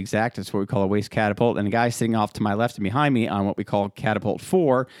 3 to be exact. That's what we call a waist catapult, and a guy sitting off to my left and behind me on what we call Catapult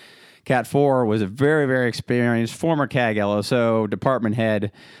 4. Cat 4 was a very, very experienced former CAG LSO, department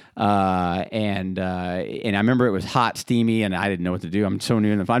head, and I remember it was hot, steamy, and I didn't know what to do. I'm so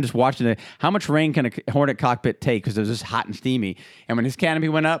new. I'm just watching it. How much rain can a Hornet cockpit take? Because it was just hot and steamy. And when his canopy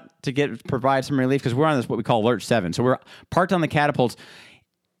went up to provide some relief, because we're on this what we call Alert 7. So we're parked on the catapults.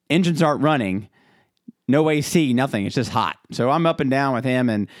 Engines aren't running. No AC, nothing. It's just hot. So I'm up and down with him.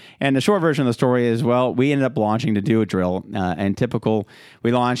 And the short version of the story is, well, we ended up launching to do a drill. And typical,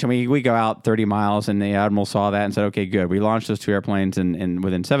 we launched and we go out 30 miles. And the Admiral saw that and said, okay, good. We launched those two airplanes. And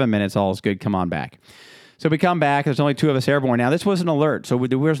within 7 minutes, all is good. Come on back. So we come back. There's only two of us airborne. Now, this was an alert. So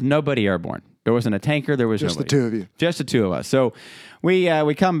there was nobody airborne. There wasn't a tanker. There was just nobody. Just the two of you. Just the two of us. So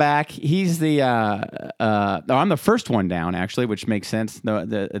we come back. He's I'm the first one down, actually, which makes sense.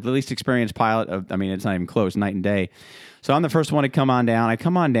 The least experienced pilot it's not even close, night and day. So I'm the first one to come on down. I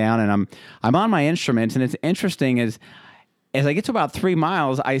come on down, and I'm on my instruments, and it's interesting as I get to about 3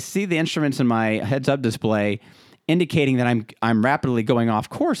 miles, I see the instruments in my heads-up display indicating that I'm rapidly going off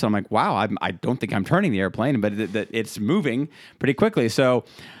course. I'm like, wow, I don't think I'm turning the airplane, but it's moving pretty quickly. So,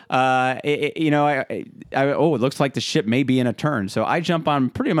 it looks like the ship may be in a turn. So I jump on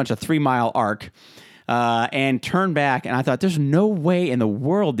pretty much a 3 mile arc and turn back. And I thought, there's no way in the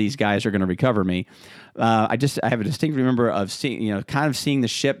world these guys are going to recover me. I have a distinct remember of seeing the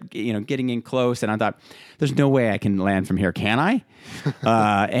ship, getting in close. And I thought, there's no way I can land from here. Can I?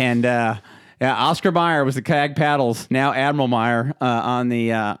 Yeah, Oscar Meyer was the CAG paddles. Now Admiral Meyer on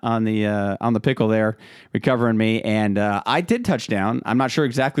the pickle there, recovering me, and I did touch down. I'm not sure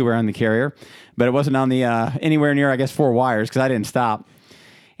exactly where on the carrier, but it wasn't on the anywhere near 4 wires because I didn't stop.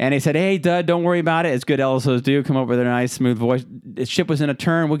 And he said, "Hey, Dud, don't worry about it. It's good LSOs do. Come up with a nice, smooth voice. The ship was in a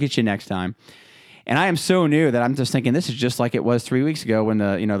turn. We'll get you next time." And I am so new that I'm just thinking this is just like it was 3 weeks ago when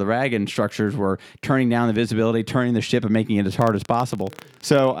the RAG instructors were turning down the visibility, turning the ship, and making it as hard as possible.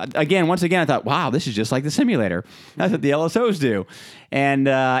 So once again, I thought, wow, this is just like the simulator. That's what the LSOs do. And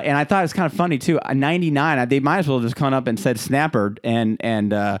I thought it's kind of funny too. 99, they might as well have just come up and said snapper and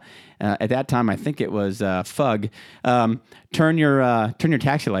at that time I think it was Fug. Turn your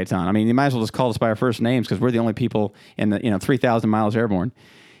taxi lights on. You might as well just call us by our first names because we're the only people in the 3,000 miles airborne.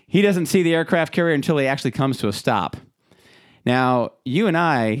 He doesn't see the aircraft carrier until he actually comes to a stop. Now, you and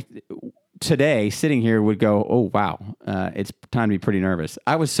I today sitting here would go, oh, wow, it's time to be pretty nervous.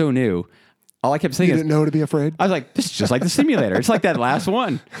 I was so new. All I kept saying You didn't know to be afraid? I was like, this is just like the simulator. It's like that last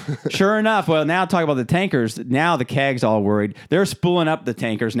one. Sure enough, well, now talk about the tankers. Now the CAG's all worried. They're spooling up the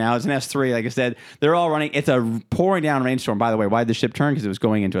tankers now. It's an S3, like I said. They're all running. It's a pouring down rainstorm. By the way, why did the ship turn? Because it was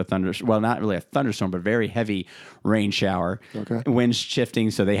going into a thunderstorm. Well, not really a thunderstorm, but a very heavy rain shower. Okay. Winds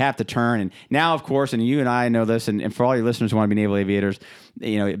shifting, so they have to turn. And now, of course, and you and I know this, and for all your listeners who want to be naval aviators,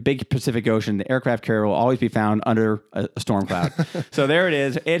 big Pacific Ocean, the aircraft carrier will always be found under a storm cloud. So there it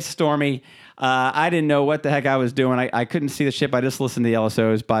is. It's stormy. I didn't know what the heck I was doing. I couldn't see the ship. I just listened to the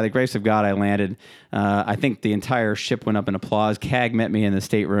LSOs. By the grace of God, I landed. I think the entire ship went up in applause. CAG met me in the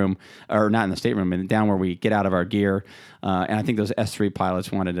stateroom, or not in the stateroom, and down where we get out of our gear. And I think those S3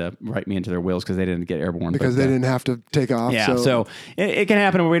 pilots wanted to write me into their wills because they didn't get airborne. Because they didn't have to take off. Yeah, so it can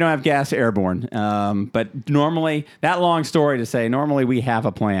happen when we don't have gas airborne. But normally, that long story to say, normally we have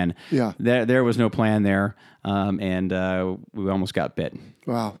a plan. Yeah. There was no plan there, and we almost got bit.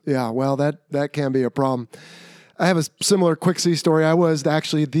 Wow. Yeah. Well, that can be a problem. I have a similar quick sea story. I was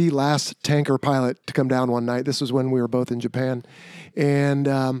actually the last tanker pilot to come down one night. This was when we were both in Japan.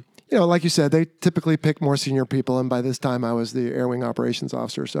 And, like you said, they typically pick more senior people. And by this time, I was the air wing operations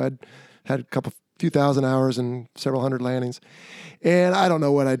officer. So I'd had a few thousand hours and several hundred landings. And I don't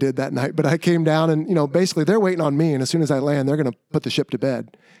know what I did that night, but I came down and, basically they're waiting on me. And as soon as I land, they're going to put the ship to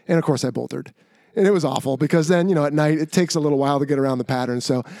bed. And of course I bolted. And it was awful because then, at night, it takes a little while to get around the pattern.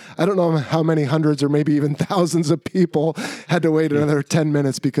 So I don't know how many hundreds or maybe even thousands of people had to wait another 10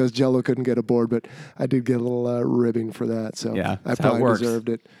 minutes because Jello couldn't get aboard. But I did get a little ribbing for that. So yeah, I probably deserved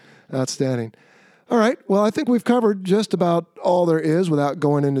it. Outstanding. All right. Well, I think we've covered just about all there is without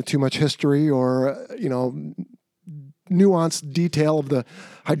going into too much history or, nuanced detail of the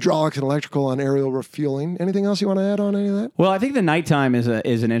hydraulics and electrical on aerial refueling. Anything else you want to add on any of that? Well, I think the nighttime is an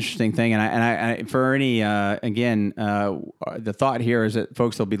interesting thing, and I for any the thought here is that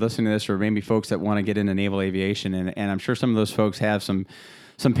folks will be listening to this, or maybe folks that want to get into naval aviation, and I'm sure some of those folks have some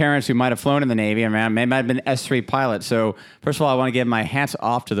parents who might have flown in the Navy and may have been S3 pilots. So first of all, I want to give my hats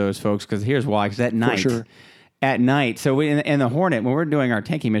off to those folks because here's why: because at night. For sure. At night, so in the Hornet, when we're doing our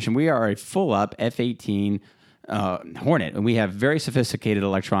tanking mission, we are a full-up F-18 Hornet, and we have very sophisticated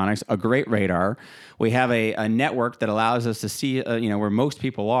electronics, a great radar. We have a network that allows us to see, where most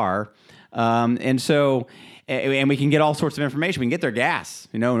people are, and we can get all sorts of information. We can get their gas,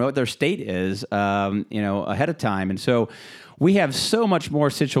 know what their state is, ahead of time, and so we have so much more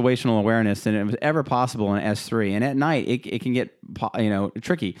situational awareness than it was ever possible in S3. And at night, it can get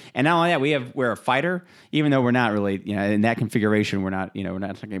tricky. And not only that, we're a fighter, even though we're not really in that configuration. We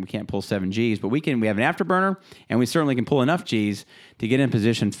can't pull 7 Gs, but we have an afterburner, and we certainly can pull enough Gs to get in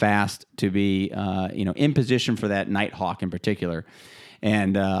position fast to be in position for that Nighthawk in particular.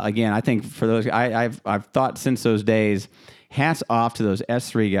 And again, I think for those, I've thought since those days, hats off to those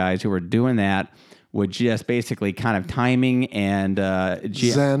S3 guys who are doing that with just basically kind of timing and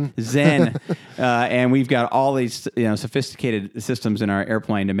Zen. And we've got all these sophisticated systems in our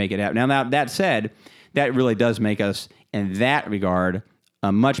airplane to make it happen. Now that said, that really does make us, in that regard,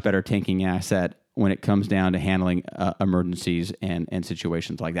 a much better tanking asset when it comes down to handling emergencies and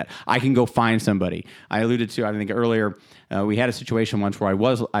situations like that. I can go find somebody. I alluded to, I think earlier, we had a situation once where I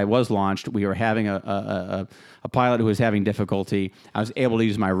was launched. We were having a pilot who was having difficulty. I was able to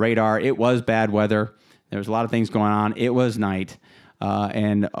use my radar. It was bad weather. There was a lot of things going on. It was night.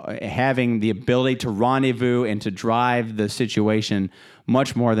 And having the ability to rendezvous and to drive the situation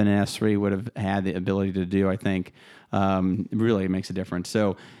much more than an S3 would have had the ability to do, I think, really makes a difference.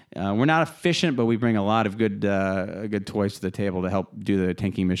 So we're not efficient, but we bring a lot of good toys to the table to help do the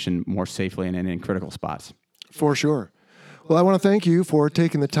tanking mission more safely and in critical spots. For sure. Well, I want to thank you for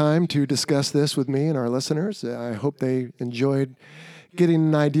taking the time to discuss this with me and our listeners. I hope they enjoyed getting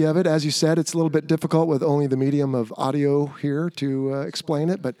an idea of it. As you said, it's a little bit difficult with only the medium of audio here to explain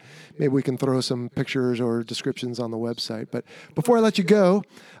it, but maybe we can throw some pictures or descriptions on the website. But before I let you go,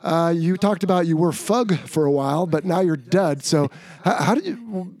 you talked about you were FUG for a while, but now you're DUD. So how did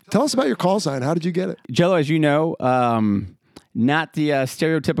you tell us about your call sign? How did you get it? Jello, as you know, not the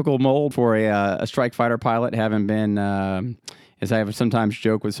stereotypical mold for a strike fighter pilot, having been, as I have sometimes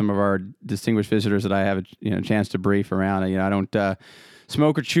joke with some of our distinguished visitors that I have a chance to brief around. I don't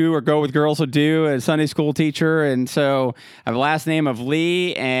smoke or chew or go with girls who do. A Sunday school teacher, and so I have a last name of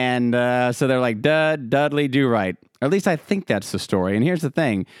Lee, and so they're like Dudley Do Right. Or at least I think that's the story. And here's the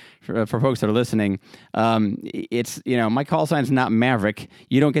thing, for folks that are listening, it's my call sign's not Maverick.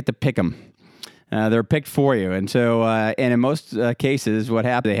 You don't get to pick them. They're picked for you. And so, and in most cases, what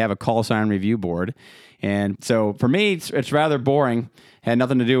happens, they have a call sign review board. And so for me, it's rather boring. Had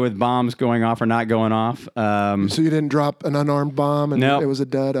nothing to do with bombs going off or not going off. So you didn't drop an unarmed bomb and nope. It was a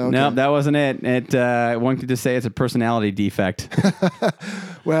dud? Okay. No, that wasn't it. One could just say it's a personality defect.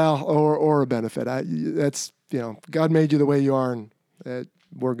 Well, or a benefit. That's, God made you the way you are, and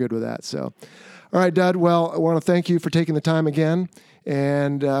we're good with that. So, all right, Dud. Well, I want to thank you for taking the time again.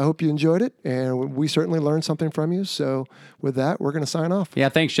 And I hope you enjoyed it. And we certainly learned something from you. So with that, we're going to sign off. Yeah,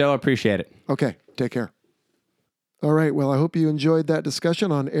 thanks, Joe. I appreciate it. Okay, take care. All right, well, I hope you enjoyed that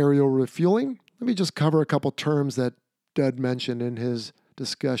discussion on aerial refueling. Let me just cover a couple terms that Dud mentioned in his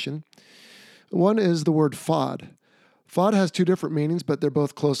discussion. One is the word FOD. FOD has two different meanings, but they're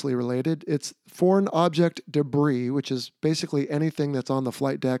both closely related. It's foreign object debris, which is basically anything that's on the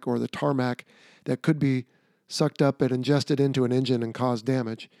flight deck or the tarmac that could be sucked up and ingested into an engine and cause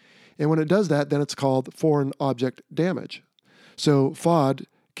damage. And when it does that, then it's called foreign object damage. So FOD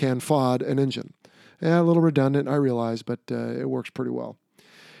can FOD an engine. A little redundant, I realize, but it works pretty well.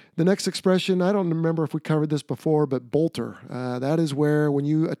 The next expression, I don't remember if we covered this before, but bolter. That is where when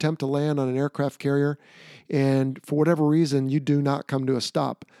you attempt to land on an aircraft carrier and for whatever reason you do not come to a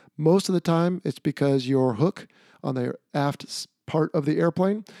stop. Most of the time it's because your hook on the aft part of the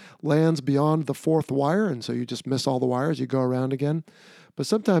airplane lands beyond the fourth wire, and so you just miss all the wires, you go around again. But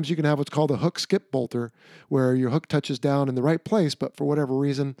sometimes you can have what's called a hook skip bolter, where your hook touches down in the right place, but for whatever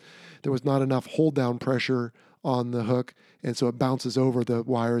reason, there was not enough hold down pressure on the hook, and so it bounces over the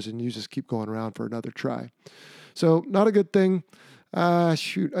wires, and you just keep going around for another try. So not a good thing. I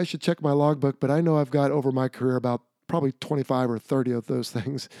should check my logbook, but I know I've got over my career about probably 25 or 30 of those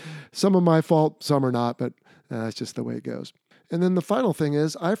things. Some are my fault, some are not, but that's just the way it goes. And then the final thing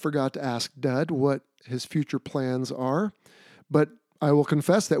is, I forgot to ask Dud what his future plans are, but I will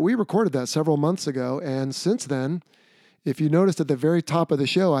confess that we recorded that several months ago, and since then, if you noticed at the very top of the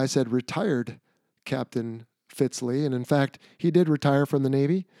show, I said retired Captain Fitzley, and in fact, he did retire from the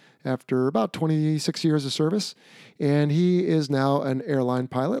Navy after about 26 years of service, and he is now an airline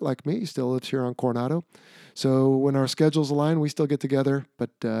pilot like me. He still lives here on Coronado. So when our schedules align, we still get together, but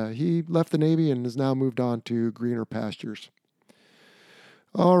he left the Navy and has now moved on to greener pastures.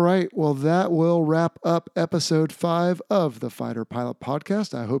 All right, well, that will wrap up episode 5 of the Fighter Pilot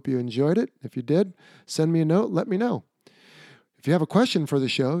Podcast. I hope you enjoyed it. If you did, send me a note, let me know. If you have a question for the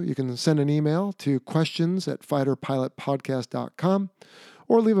show, you can send an email to questions@fighterpilotpodcast.com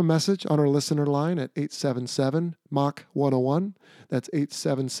or leave a message on our listener line at 877-MACH-101. That's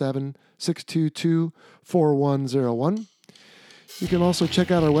 877-622-4101. You can also check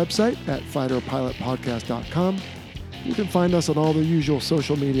out our website at fighterpilotpodcast.com. You can find us on all the usual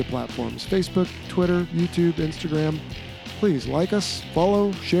social media platforms, Facebook, Twitter, YouTube, Instagram. Please like us,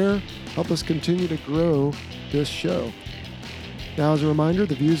 follow, share, help us continue to grow this show. Now, as a reminder,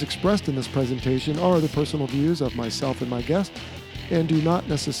 the views expressed in this presentation are the personal views of myself and my guest and do not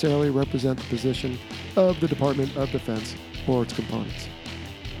necessarily represent the position of the Department of Defense or its components.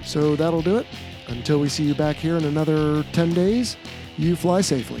 So that'll do it. Until we see you back here in another 10 days, you fly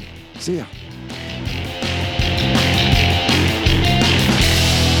safely. See ya.